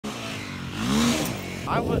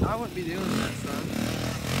I wouldn't be doing that, son.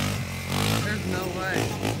 There's no way.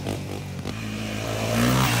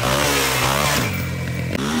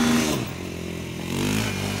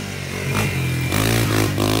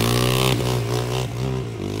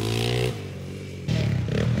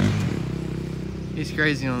 He's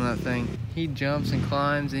crazy on that thing. He jumps and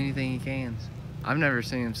climbs anything he can. I've never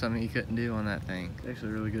seen him something he couldn't do on that thing. He's actually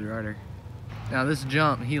a really good rider. Now this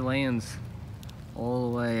jump, he lands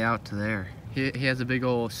all the way out to there. He has a big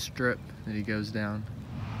old strip that he goes down.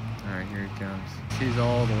 All right, here he comes. He's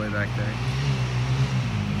all the way back there.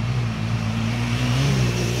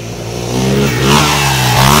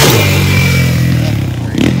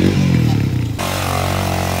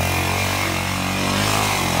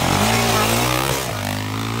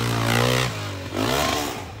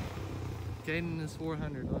 Caden is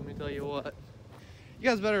 400, let me tell you what. You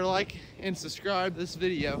guys better like and subscribe this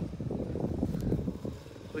video.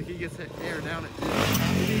 Look, he gets that air down it too.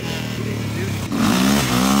 He didn't do it.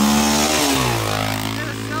 And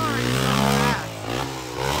accelerate so fast.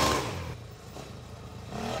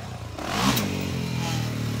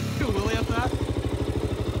 Do a wheelie up that?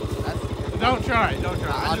 Don't try it, don't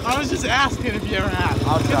try it. I was just asking if you ever have.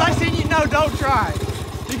 Because I seen you, no, don't try.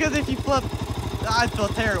 Because if you flip, I'd feel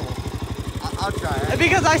terrible. I'll try it.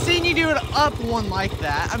 Because I seen you do an up one like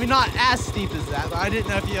that. I mean, not as steep as that, but I didn't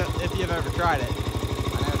know if you've ever tried it.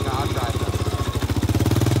 I'll try it though.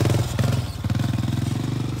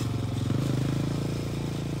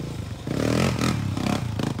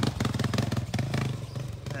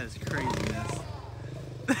 That is craziness.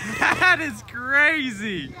 That is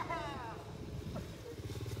crazy.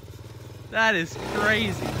 That is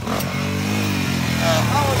crazy.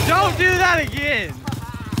 Don't do that again.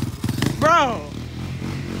 Bro.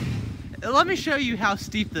 Let me show you how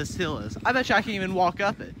steep this hill is. I bet you I can't even walk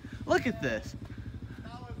up it. Look at this.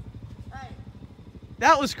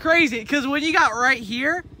 That was crazy, because when you got right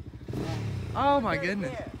here, oh my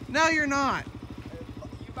goodness. No, you're not.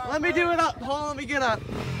 Let me do it up. Hold on, let me get up.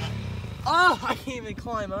 Oh, I can't even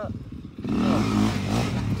climb up.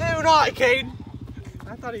 Oh. Do not, Caden.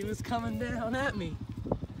 I thought he was coming down at me.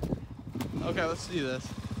 Okay, let's do this.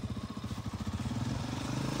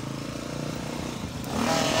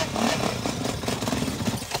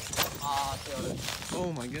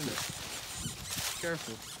 Oh my goodness.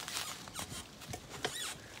 Careful.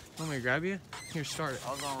 Want me to grab you? Here, start it.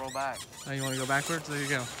 I was gonna roll back. Oh, you want to go backwards? There you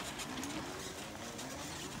go.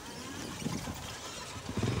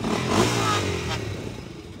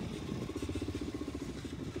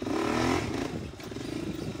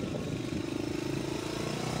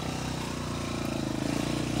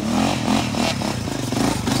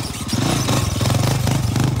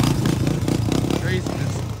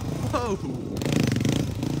 Craziness. Whoa.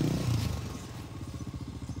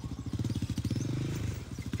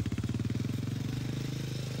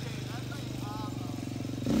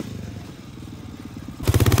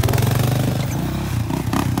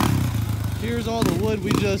 Here's all the wood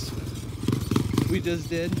we just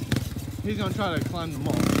did. He's gonna try to climb the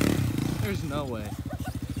mall. There's no way.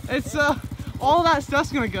 It's all that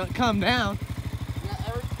stuff's gonna come down. Yeah,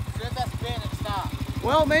 send that spin and stop.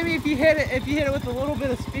 Well, maybe if you hit it with a little bit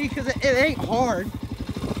of speed, because it ain't hard.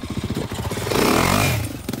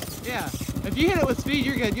 Yeah, if you hit it with speed,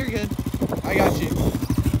 you're good. You're good. I got you.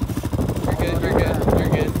 You're good. You're good. You're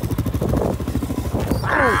good.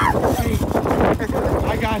 Oh,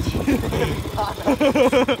 I got you.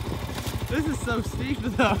 This is so steep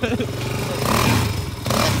though.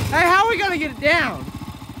 Hey, how are we gonna get it down?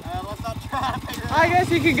 Let's not try to figure it out. I guess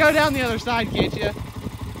you can go down the other side, can't you?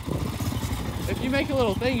 If you make a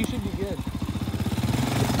little thing, you should be good.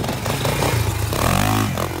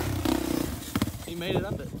 He made it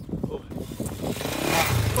up it.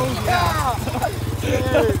 Oh, yeah.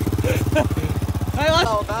 Hey,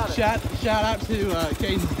 let's shout out to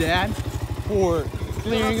Caden's dad for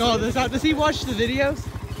clearing all this out. Does he watch the videos?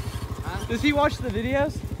 Does he watch the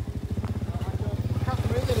videos?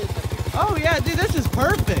 Oh yeah, dude, this is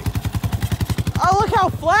perfect. Oh, look how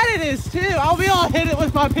flat it is too. I'll be able to hit it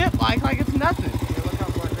with my pit bike like it's nothing.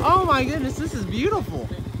 Oh my goodness, this is beautiful.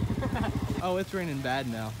 Oh, it's raining bad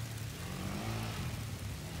now.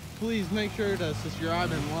 Please make sure to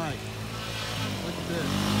subscribe and like. Look at this.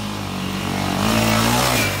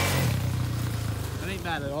 That ain't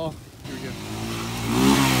bad at all. Here we go.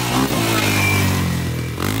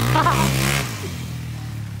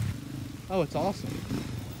 Oh, it's awesome.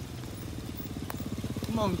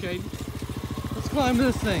 Come on, Caden. Let's climb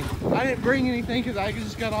this thing. I didn't bring anything because I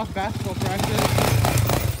just got off basketball practice.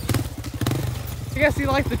 I guess he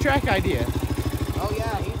liked the track idea. Oh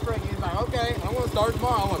yeah, he's like, okay, I'm gonna start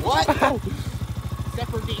tomorrow. I'm like, what?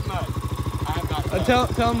 except for deep mud. I've got Tell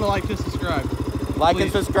them to like to subscribe. Like Please.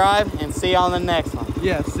 and subscribe, and see you on the next one.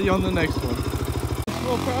 Yeah, see you on the next one.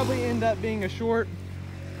 Will probably end up being a short.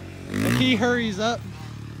 If he hurries up,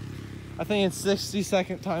 I think it's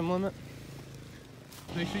 60-second time limit.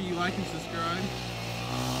 Make sure you like and subscribe.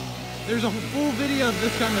 There's a full video of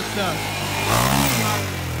this kind of stuff.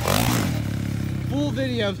 Full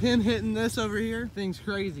video of him hitting this over here. Thing's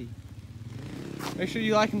crazy. Make sure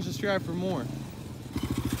you like and subscribe for more.